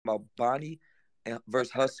about Bonnie and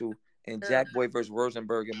versus Hustle and Jack Boy versus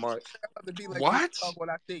Rosenberg in March. I'm about to be like you What? talk what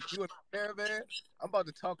I think. You in a caravan? I'm about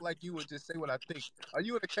to talk like you would just say what I think. Are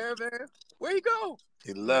you in a caravan? Where you go?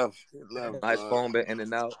 He left. He left. Nice phone been in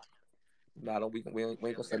and out. Nah, don't we ain't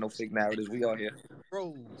gonna say no fake narratives. We all here.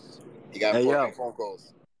 Rose. He got Hey, yo. phone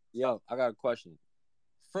calls. Yo, I got a question.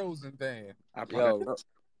 Frozen van. I probably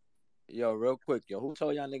Yo, real quick, yo, who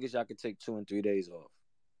told y'all niggas y'all could take 2 and 3 days off?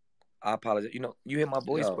 I apologize. You know, you hear my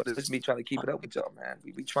voice, Yo. but it's me trying to keep it up with y'all, man.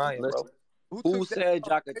 We trying, bro. Who took that said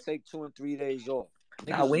y'all off, could man? take 2 and 3 days off?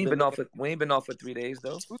 Nah, we ain't been off for 3 days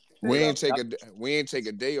though. We ain't take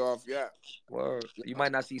a day off yet. Word. You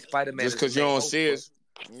might not see Spider-Man. Just because you don't see us.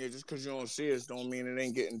 Yeah, just because you don't see us don't mean it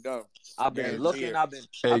ain't getting done. I've been looking.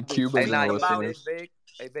 Hey, Cuban, Hey, nah, you listening. know,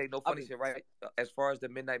 hey, Vague, no funny shit, right? As far as the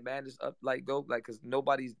Midnight Madness up, like, go, like, because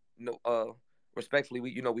nobody's, respectfully,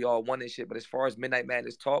 we all won this shit, but as far as Midnight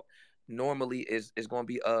Madness talk, normally is going to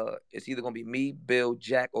be, it's either going to be me, Bill,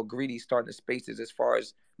 Jack, or Greedy starting the spaces as far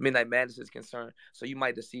as Midnight Madness is concerned. So you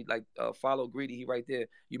might just see, like, follow Greedy, he right there.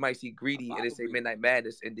 You might see Greedy and it say Midnight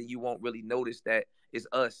Madness, and then you won't really notice that it's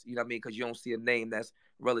us, you know what I mean? Because you don't see a name that's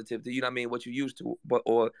relative to, you know what I mean, what you used to. But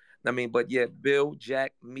yeah, Bill,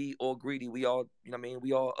 Jack, me, or Greedy, we all, you know what I mean,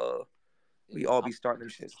 we all be starting them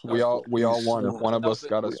shits. We all won. If one of us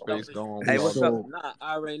got a space going, Hey, what's up? Nah,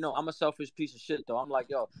 I already know. I'm a selfish piece of shit, though. I'm like,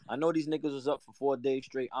 yo, I know these niggas was up for 4 days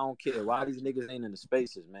straight. I don't care. Why these niggas ain't in the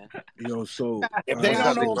spaces, man? Yo, so if they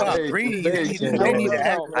don't know about Greedy, they need to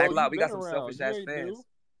act. I ain't lie, we got some selfish ass fans.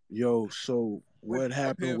 Yo, so what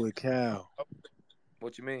happened with Cal?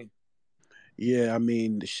 What you mean? Yeah, I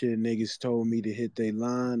mean, the shit niggas told me to hit they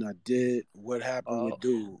line. I did. What happened with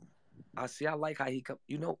dude? I like how he come.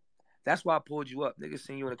 You know, that's why I pulled you up. Niggas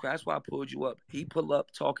seen you in the crowd. That's why I pulled you up. He pull up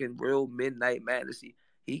talking real Midnight Madness.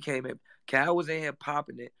 He came in. Cal was in here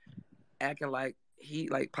popping it, acting like he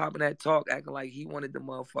like popping that talk, acting like he wanted the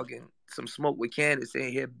motherfucking some smoke with Candace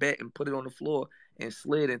in here, bet and put it on the floor and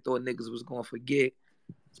slid and thought niggas was gonna forget.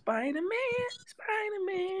 Spider-Man.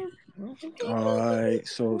 All right,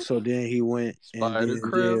 so then he went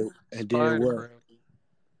and did what?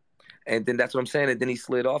 And then that's what I'm saying. And then he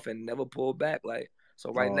slid off and never pulled back. Like,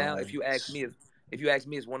 so right now, if you ask me,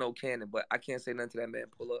 it's 1-0 Cannon, but I can't say nothing to that man.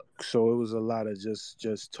 Pull up. So it was a lot of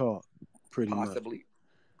just talk, pretty Possibly. much.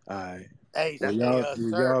 All right. Hey, well,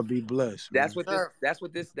 y'all be blessed. Man. That's what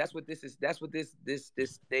this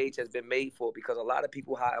stage has been made for, because a lot of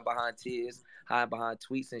people hiding behind tears, hiding behind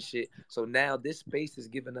tweets and shit. So now this space is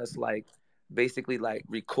giving us like basically like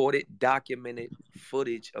recorded, documented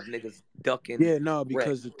footage of niggas ducking. Yeah, no,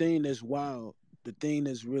 because the thing that's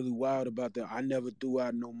really wild about that, I never threw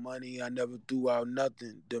out no money. I never threw out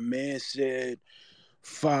nothing. The man said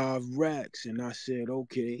 5 racks, and I said,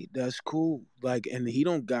 okay, that's cool. Like, and he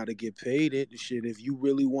don't gotta get paid it. Shit, if you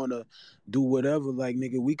really wanna do whatever, like,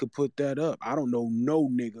 nigga, we could put that up. I don't know no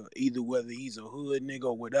nigga, either whether he's a hood nigga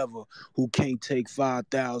or whatever, who can't take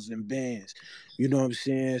 5,000 bands. You know what I'm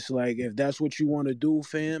saying? It's like, if that's what you want to do,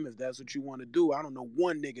 fam, if that's what you want to do, I don't know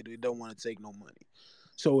one nigga that don't want to take no money.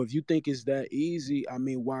 So if you think it's that easy, I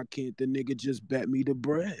mean, why can't the nigga just bet me the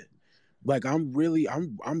bread? Like, I'm ready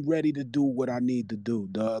to do what I need to do,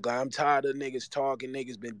 dog. I'm tired of niggas talking.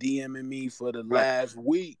 Niggas been DMing me for the last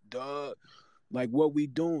week, dog. Like, what we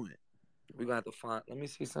doing? We gonna have to find. Let me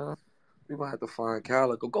see something. We gonna have to find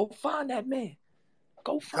Cal. Go find that man.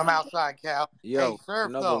 Go find. Come outside, Cal. Yo, hey, Surf,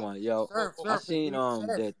 another though. one. Yo, Surf, I seen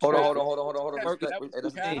that. Hold on.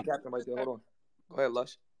 That's the team captain right there. Hold on. Go ahead,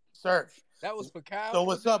 Lush. Surf. That was for Cal. So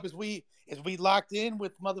what's up? Is we locked in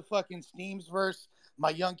with motherfucking Steams versus My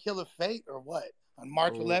Young Killer Fate or what? On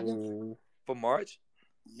March 11th? For March?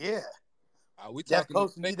 Yeah. We That's talking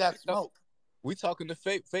supposed to be that smoke. We talking to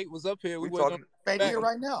Fate. Fate was up here. We talking Fate here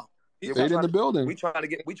right now. Fate in the building. We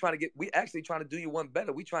actually trying to do you one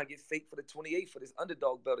better. We trying to get Fate for the 28th for this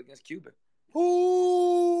underdog belt against Cuban.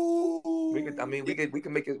 Ooh. We can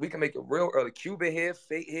make it real early. Cuban here,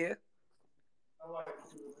 Fate here.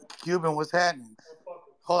 Cuban, what's happening?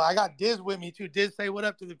 Hold on, I got Diz with me too. Diz, say what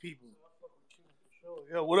up to the people.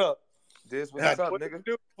 Yo, what up? Diz, what's up,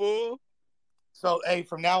 nigga? So, hey,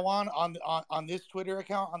 from now on this Twitter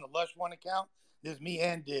account, on the Lush One account, there's me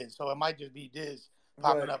and Diz. So it might just be Diz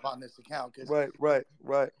popping up on this account. Right.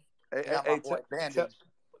 Hey,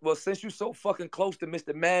 well, since you so fucking close to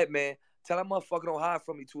Mr. Madman, tell that motherfucker don't hide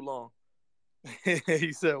from me too long.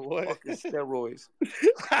 He said what? Fucking steroids.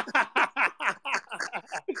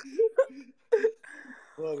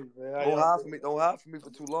 Funny, man. Don't hide from me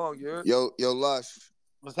for too long, you heard? Yo, Lush.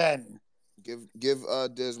 What's happening? Give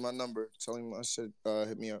Diz my number. Tell him I said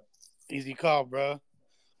hit me up. Easy call, bro.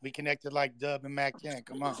 We connected like Dub and Mac 10.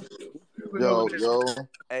 Come on. Yo,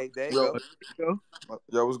 Hey, there you yo, go.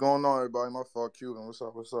 yo, what's going on, everybody? My fault, Cuban. What's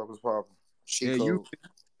up? What's poppin'? Yeah, you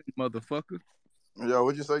motherfucker. Yo,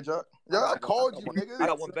 what'd you say, Jack? Yeah, I called you, nigga. I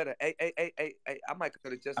got one better. Hey, I might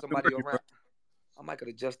could adjust somebody around. I might could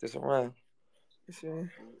adjust this around.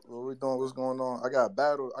 What we doing? What's going on? I got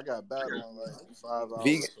battle in like 5 hours.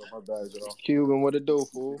 Vegan. So my bad, y'all. Cuban, what it do,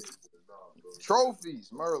 fool?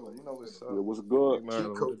 Trophies, Merlin. You know what's up. Yeah, what's good,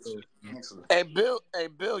 Merlin? Hey,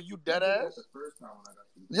 Bill, you dead ass?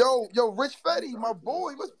 Yo, Rich Fetty, my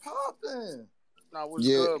boy, what's poppin'? Nah, what's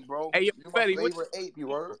good, bro? Hey, yo, You my Fetty, favorite ape,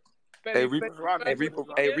 you heard? Hey,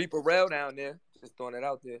 Reaper Rail down there. Just throwing it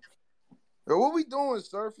out there. Yo, what we doing,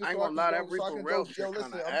 Surface? I ain't gonna lie, that Reaper Rail shit Yo,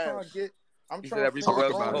 listen, kinda I'm ass. trying to Reaper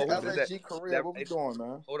finish Rail? my LSG career. What we doing,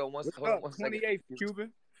 man? Hold on one second. 28th,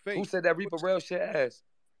 Cuban. Fake. Who said that Reaper Rail shit ass?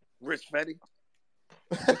 Rich Fetty.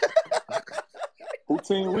 Who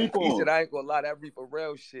team Reaper? He said, I ain't gonna lie, that Reaper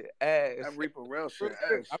Rail shit ass. That Reaper Rail shit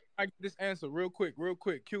Quick, ass. I get this answer real quick.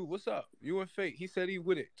 Q, what's up? You and Fake. He said he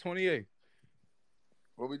with it. 28th.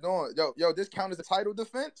 What we doing? Yo, this count as a title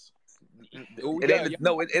defense? It ain't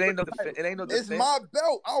no defense. It's my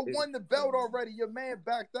belt. I won the belt already. Your man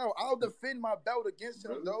backed out. I'll defend my belt against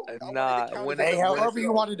him, though. Hey, however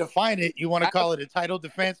you want to define it, you want to call it a title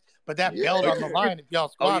defense, but that belt on the line if y'all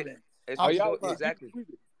squabbling. Exactly.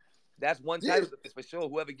 That's one title defense for sure.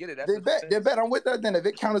 Whoever get it, that's they bet. I'm with that then. If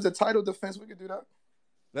it counts as a title defense, we could do that.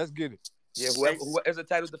 Let's get it. Yeah, whoever is a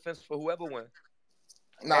title defense for whoever wins.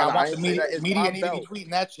 I want the media need to be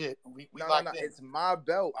tweeting that shit. It's my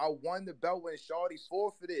belt. I won the belt when Shawty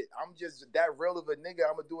forfeited. I'm just that real of a nigga.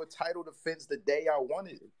 I'm gonna do a title defense the day I won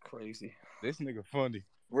it. Crazy. This nigga funny.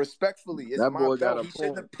 Respectfully, it's that my boy belt. got a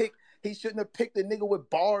He shouldn't have picked a nigga with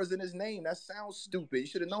bars in his name. That sounds stupid. You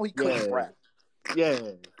should have known he couldn't rap. Yeah.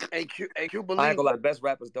 Hey, I ain't gonna lie. Best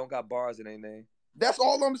rappers don't got bars in their name. That's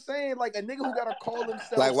all I'm saying. Like a nigga who gotta call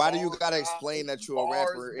himself. Like, why do you gotta explain that you're a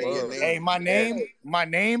rapper in your name? Hey, my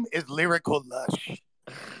name is Lyrical Lush.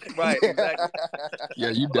 Right, exactly. Yeah,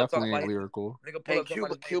 you definitely ain't lyrical. Nigga, pull up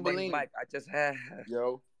somebody's mic. I just had.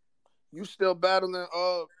 Yo, you still battling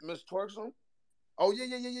Miss Twerkson? Oh yeah.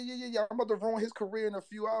 I'm about to ruin his career in a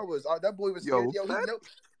few hours. That boy was yo,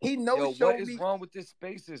 he knows. Yo, showed what me. is wrong with this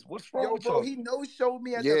Spaces? What's wrong with bro? y'all? He showed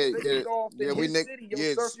me at the face off in his city.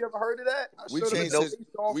 Yo, Surf, you ever heard of that?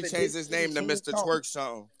 We changed his name to Mr. Twerk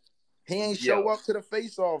something. He ain't show up to the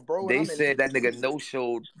face off, bro. They said that nigga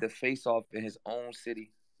no-showed the face off in his own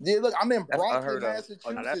city. Yeah, look, I'm in That's Brockton, Massachusetts.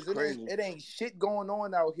 Oh, no, that's crazy. It ain't shit going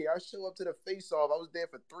on out here. I show up to the face off. I was there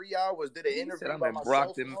for 3 hours. Did an interview I'm by in myself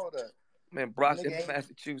Brockton. and all that. Man, Brockton,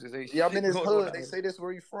 Massachusetts. Ain't yeah, I'm in his shit hood. on They say this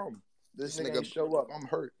where he from. This nigga ain't show up. I'm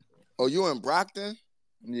hurt. Oh, you in Brockton?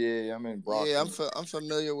 Yeah, I'm in Brockton. Yeah, I'm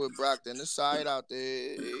familiar with Brockton. The side out there,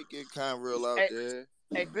 it get kind of real out there.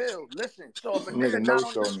 Hey, Bill, listen. So if a nigga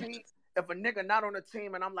not on the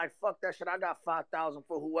team, and I'm like, fuck that shit, I got 5,000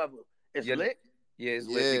 for whoever. It's lit. Yeah, it's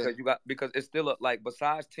lit because it's still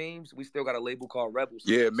besides teams, we still got a label called Rebels.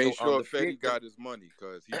 Yeah, make sure Fetty got his money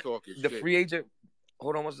because he talking the shit. free agent.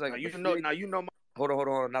 Hold on one second. You know. Hold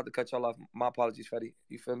on. Not to cut y'all off. My apologies, Fetty.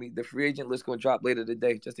 You feel me? The free agent list gonna drop later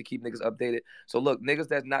today, just to keep niggas updated. So look, niggas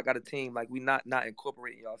that's not got a team, like we not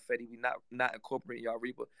incorporating y'all Fetty. We not incorporating y'all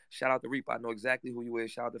Reaper. Shout out to Reaper. I know exactly who you is.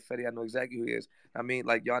 Shout out to Fetty. I know exactly who he is. I mean,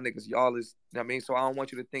 like y'all niggas, y'all is. I mean, so I don't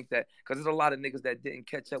want you to think that because there's a lot of niggas that didn't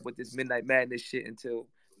catch up with this Midnight Madness shit until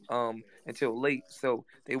late. So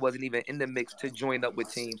they wasn't even in the mix to join up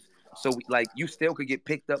with teams. So you still could get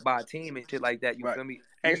picked up by a team and shit like that. You feel me?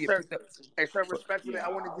 Hey, sir, respectfully, I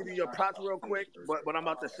want to give you your props real quick, but I'm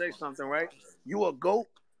about to say something, right? You a GOAT,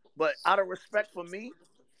 but out of respect for me,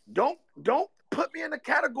 don't put me in the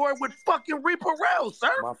category with fucking Reaper Rail, sir.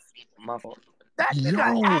 My fault. That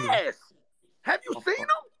nigga ass. Have you seen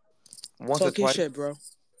him? Once or twice. Shit, bro.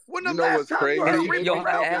 When You the know last what's time crazy? you heard Reaper Rail?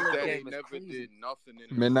 That he never did nothing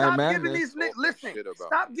in Midnight Stop giving Madness. these niggas.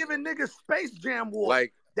 Stop giving niggas Space Jam War.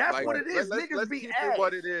 That's what it is. Niggas be keep ass. it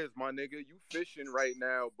what it is, my nigga. You fishing right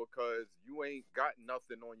now because you ain't got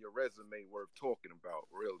nothing on your resume worth talking about,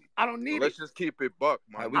 really. I don't need Let's just keep it buck,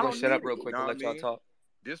 my we gonna shut up real quick and let y'all talk.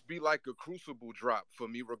 This be like a crucible drop for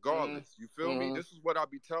me regardless. You feel me? This is what I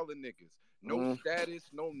be telling niggas. No status,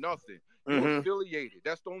 no nothing. You affiliated.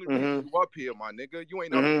 That's the only reason you up here, my nigga. You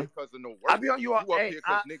ain't up here because of no work. I be on you up here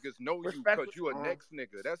because niggas know you because you a next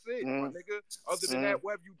nigga. That's it, my nigga. Other than that,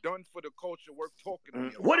 what have you done for the culture worth talking to me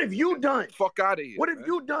about? What have you done? Fuck out of here. What have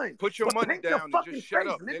you done? Put your money down and just shut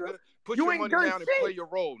up, nigga. Put your money down and play your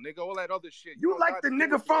role, nigga. All that other shit. You like the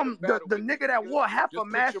nigga from the nigga that wore half a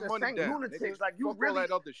mask and sang lunatics. Like you really,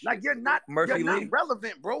 like you're not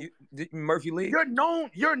relevant, bro. Murphy Lee.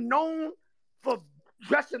 You're known for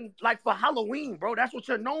dressing like for Halloween, bro. That's what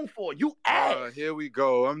you're known for. You ass. Here we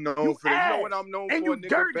go. I'm known You for this. You know ass. what I'm known And for, you nigga?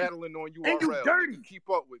 dirty. Battling on URL. And you dirty. Nigga, keep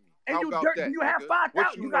up with me. And How you about dirty. that, Do you have nigga?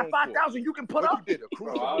 5,000? You got 5,000 you can put up? What you did? A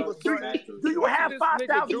crucible or something? Do you have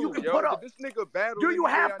 5,000 you can put up? Did this nigga battle? Do you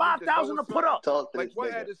have 5,000 to put up? Like,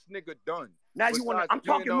 what had this nigga done? Now you want? I'm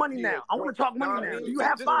talking money now. I want to talk money now. Do you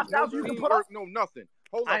have 5,000 you can put up? No, nothing.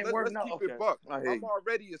 Hold on, let's keep it buck. I'm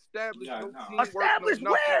already established. No teamwork, established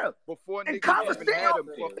no where? Before in niggas even had a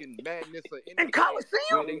fucking madness or anything. In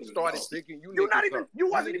Coliseum? They started digging you You're niggas not even. up.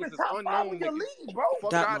 You wasn't Niggas even is top 5 unknown in your niggas. league, bro.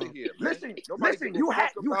 Fuck out of here, man. Listen. You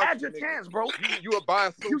had your chance, bro. You a by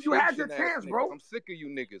association. You had your ass chance, niggas. bro. I'm sick of you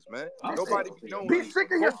niggas, man. Nobody be knowing Be you.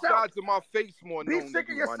 sick of Both yourself. sides of my face more Be known sick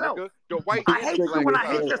than of you, my yourself. nigga. The white I hate you when I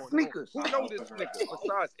hate your side sneakers. Who know this nigga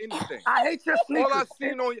besides anything? I hate your sneakers.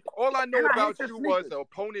 All I know And I about hate you your was sneakers. the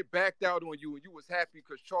opponent backed out on you, and you was happy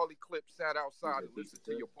because Charlie Clip sat outside and listened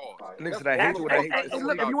to your bars. Nigga said, I hate you when I hate Hey, your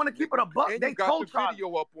look, if you want to keep it a buck, And they you got told the Charlie.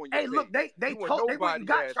 video up on your Hey, look, page. they You a told, they went and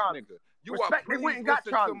got nobody-ass Charlie. nigga. You Respect, they went and got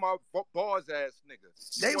listen Charlie. to my bars ass nigga.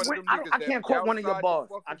 They went. I can't quote one of your bars.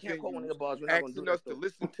 I can't quote one of your bars. We're not gonna do Asking that. us to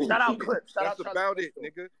listen to Shout out you. Clip. Shout out That's Charlie about Clip,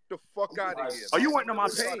 it, though. nigga. The fuck out of here. Oh, you went to my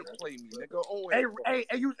Don't try page. to play me, nigga. Oh, Hey,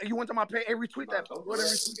 you went to my page. Hey, retweet that. Go ahead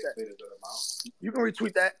and retweet that. You can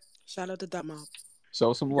retweet that. Shout out to that mob.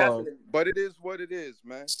 Show some love. But it is what it is,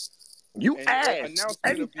 man. You And ass.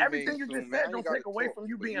 announcement will be Everything made you soon, just man. I said ain't don't gotta take away talk, from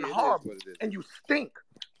you but being yeah, it is horrible. what it is. And you stink.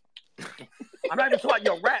 I'm not even talking about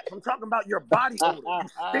your raps. I'm talking about your body odor. You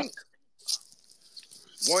stink.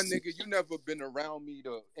 One nigga, you never been around me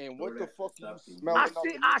to, and what the fuck you smelling?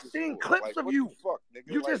 I seen clips of you. Fuck,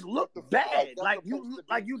 nigga? You just look bad. Like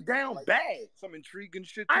you down bad. Some intriguing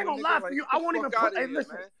shit. I ain't gonna lie for you. I won't even put. Hey,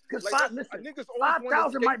 listen, because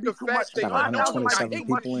 5,000 might be too much. I got 5,000 might be 127 too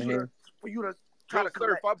much people in here. for you to try to Sir,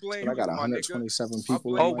 collect. if I blame But I you, got my nigga. 127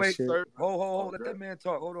 people Oh in my wait, shit. hold. Let that man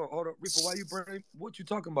talk. Hold on. Reaper, why you bring? What you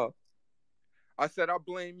talking about? I said I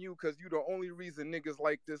blame you because you the only reason niggas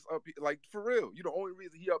like this up here, like for real. You the only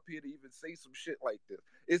reason he up here to even say some shit like this.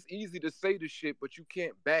 It's easy to say the shit, but you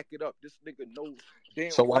can't back it up. This nigga knows damn.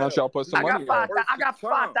 So why don't y'all put some money? I got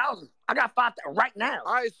 5,000. I got 5,000 right now.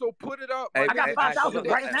 All right, so put it up. Hey, I got 5,000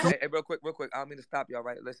 right now. Hey, real quick. I don't mean to stop y'all.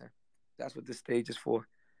 Right, listen. That's what this stage is for.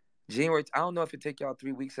 January. I don't know if it take y'all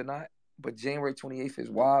 3 weeks or not, but January 28th is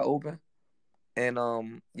wide open, and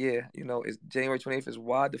yeah, you know, it's January 28th is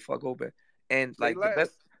wide the fuck open, and like the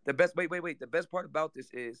best. Wait. The best part about this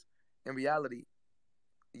is, in reality,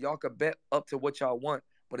 y'all could bet up to what y'all want,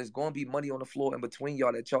 but it's gonna be money on the floor in between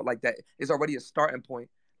y'all that y'all like that. It's already a starting point.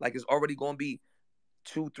 Like it's already gonna be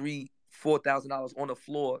 $2,000, $3,000, $4,000 on the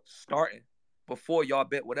floor starting before y'all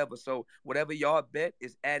bet whatever. So whatever y'all bet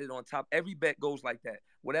is added on top. Every bet goes like that.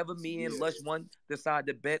 Whatever me and Lush One decide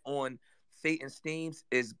to bet on Fate and Steams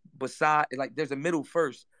is beside. Like there's a middle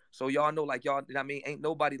first. So y'all know, like y'all, I mean, ain't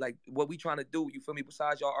nobody like what we trying to do. You feel me?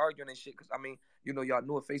 Besides y'all arguing and shit, because I mean, you know, y'all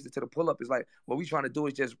newer faces to the pull up is like what we trying to do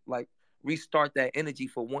is just like restart that energy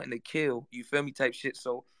for wanting to kill. You feel me? Type shit.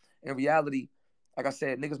 So in reality, like I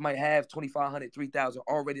said, niggas might have 2,500, 3,000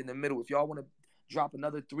 already in the middle. If y'all want to drop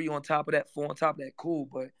another 3 on top of that, 4 on top of that, cool.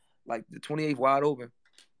 But like the 28th wide open.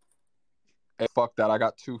 Hey, fuck that. I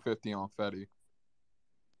got 250 on Fetty.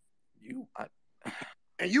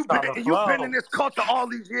 And you've been in this culture all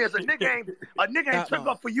these years. A nigga ain't took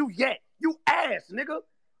up for you yet. You ass, nigga.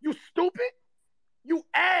 You stupid. You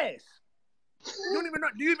ass. You don't even know.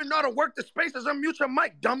 Do you even know how to work the spaces? Unmute your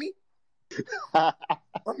mic, dummy.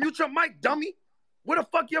 Unmute your mic, dummy. Where the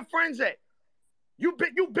fuck your friends at? You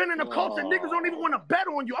been in the culture. Niggas don't even want to bet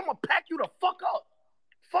on you. I'm gonna pack you the fuck up.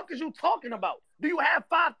 Fuck is you talking about? Do you have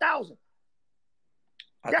 5,000?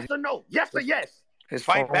 Yes or no? Yes or yes? His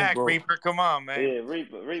Fight phone, back, bro. Reaper. Come on, man. Yeah,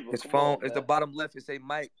 Reaper. His phone is the bottom left. It say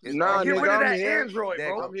Mike. Nah, Get nigga, rid of I'm that here. Android,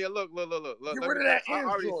 bro. I'm here. Look. Get rid of that I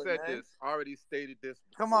already Android, said man. this. I already stated this.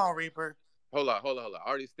 Come on, Reaper. Hold on. I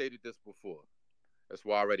already stated this before. That's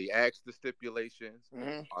why I already asked the stipulations.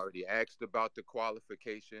 I already asked about the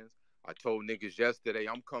qualifications. I told niggas yesterday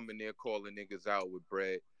I'm coming there calling niggas out with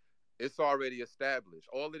bread. It's already established.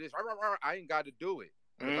 All of this, I ain't got to do it.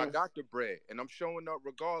 Because I got the bread. And I'm showing up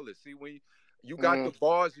regardless. See, when you got the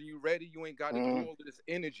bars and you ready, you ain't got to do all of this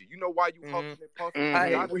energy. You know why you huffing and puffing?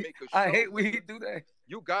 I hate when you do that.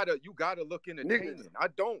 You gotta look entertaining. I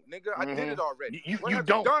don't, nigga. I did it already. What You have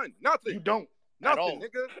don't. you done? Nothing. You don't. Nothing,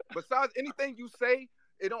 nigga. Besides anything you say,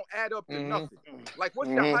 it don't add up to nothing. Like,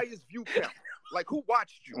 what's your highest view count? Like, who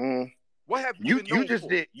watched you? What have you been known just for?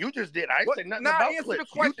 did. You just did. I ain't say nothing Nah, about answer clips.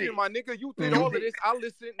 the question, You did. my nigga. You did You all did. of this. I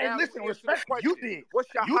listened. Hey, Now listen, answer the respect. question. You did.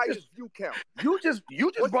 What's your You highest just- view count? You just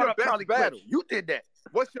What's brought your up best Charlie battle? Clips. You did that.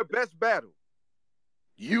 What's your best battle?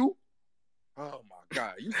 You. Oh my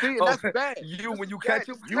God! You see, Oh, that's bad. you This when you is catch bad.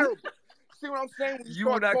 him, It's terrible. See what I'm saying? When You you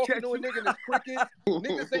when start I talking catch to a you. nigga and it's cricket,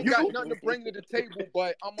 niggas ain't got nothing to bring to the table.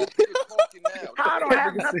 But I'm up here talking now. I don't That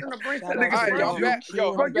have nigga nothing said- to bring to that the nigga All said right, table, y'all you. back.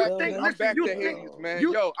 Yo, bro. I'm You back think? to Listen, you Hades, think man.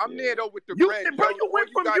 you Yo, I'm there though with the you bread. bro? Yo, You all went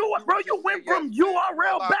you from gotta do bro. is You just went say yes, from man. You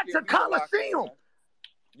URL lock back in, to we can lock in, Coliseum. man.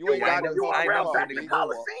 You You ain't went got from to huff I ain't and never URL seen puff, back a to nigga B. moonwalk.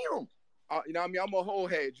 Coliseum. You know what I mean? I'm a whole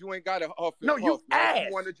head. You ain't got to huff and No, puff, you man. If ass.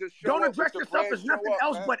 you want to just show Don't up with address the yourself bread, as show nothing up,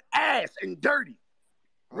 else man. but ass and dirty.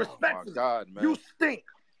 Oh my Respectfully, God, man. you stink.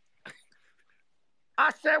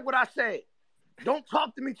 I said what I said. Don't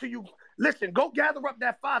talk to me till you listen. Go gather up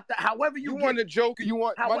that 5,000. However you You get. want to joke? You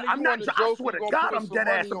want How, my nigga? I'm You not. want to I joke? swear You to gonna God, put I'm some dead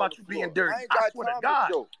money ass on about the you floor. being dirty. I ain't I got swear to time God.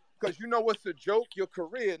 to joke. Cause you know what's a joke? Your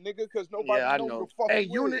career, nigga. Cause nobody Yeah, I know know. who the fuck Hey,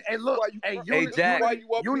 you Unity. is. Hey, This is look. why you. Hey, Hey, This is Jack. why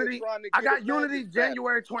you up Unity. here trying to I get a got Unity madness battle.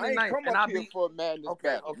 January I ain't 29th, come and up I'll here be for a madness okay.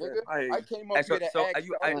 battle, Okay. nigga. I hear I you. came up Hey, here to so ask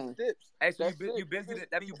you, for other tips. hey, so That's you it, busy? nigga.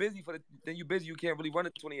 That mean you busy for the? Then you busy. You can't really run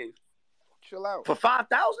it 28th. Chill out. For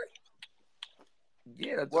 5,000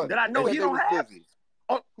 Yeah, that's What? that I Who know said he they don't was have. busy?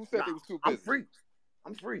 Oh, Who said nah, they was too I'm busy? free.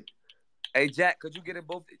 I'm free. Hey Jack, could you get in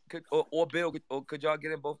both? Or Bill, or could y'all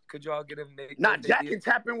get in both? Could y'all get in? Nah, both Jack they can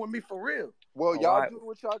tap in with me for real. Well, Oh, y'all all right. do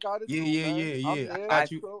what y'all gotta Yeah, do, yeah, man. yeah, I'm yeah. there. I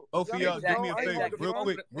got you. So Both y'all of y'all, niggas do Jack, me a know. I hey ain't favor, Jack, hard to if you find.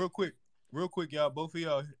 want, real quick, y'all. Both of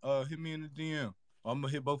y'all, hit me in the DM. I'm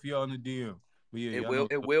gonna hit both of y'all in the DM. But yeah, it y'all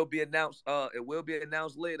know. will be announced. It will be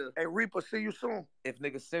announced later Hey, Reaper, see you soon. if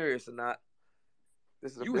niggas serious or not.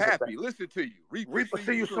 This is You this a happy? fact. Listen to you. Reaper,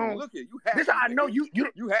 see you soon. Look at you happy. This I know nigga. you.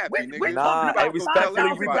 You happy, We're nigga. talking Nah, hey, about Tell respectfully,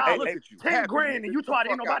 Reaper. everybody. $5,000, Look at you. 10 Happy, grand, nigga. and you Get the thought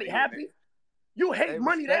ain't fuck nobody out of here, happy. nigga. You hate Hey,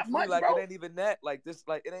 money that respectfully, much, like bro. it ain't even that. Like this,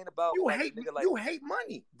 like it ain't about You like hate nigga. Like you hate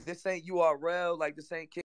money. this ain't URL. Like this ain't.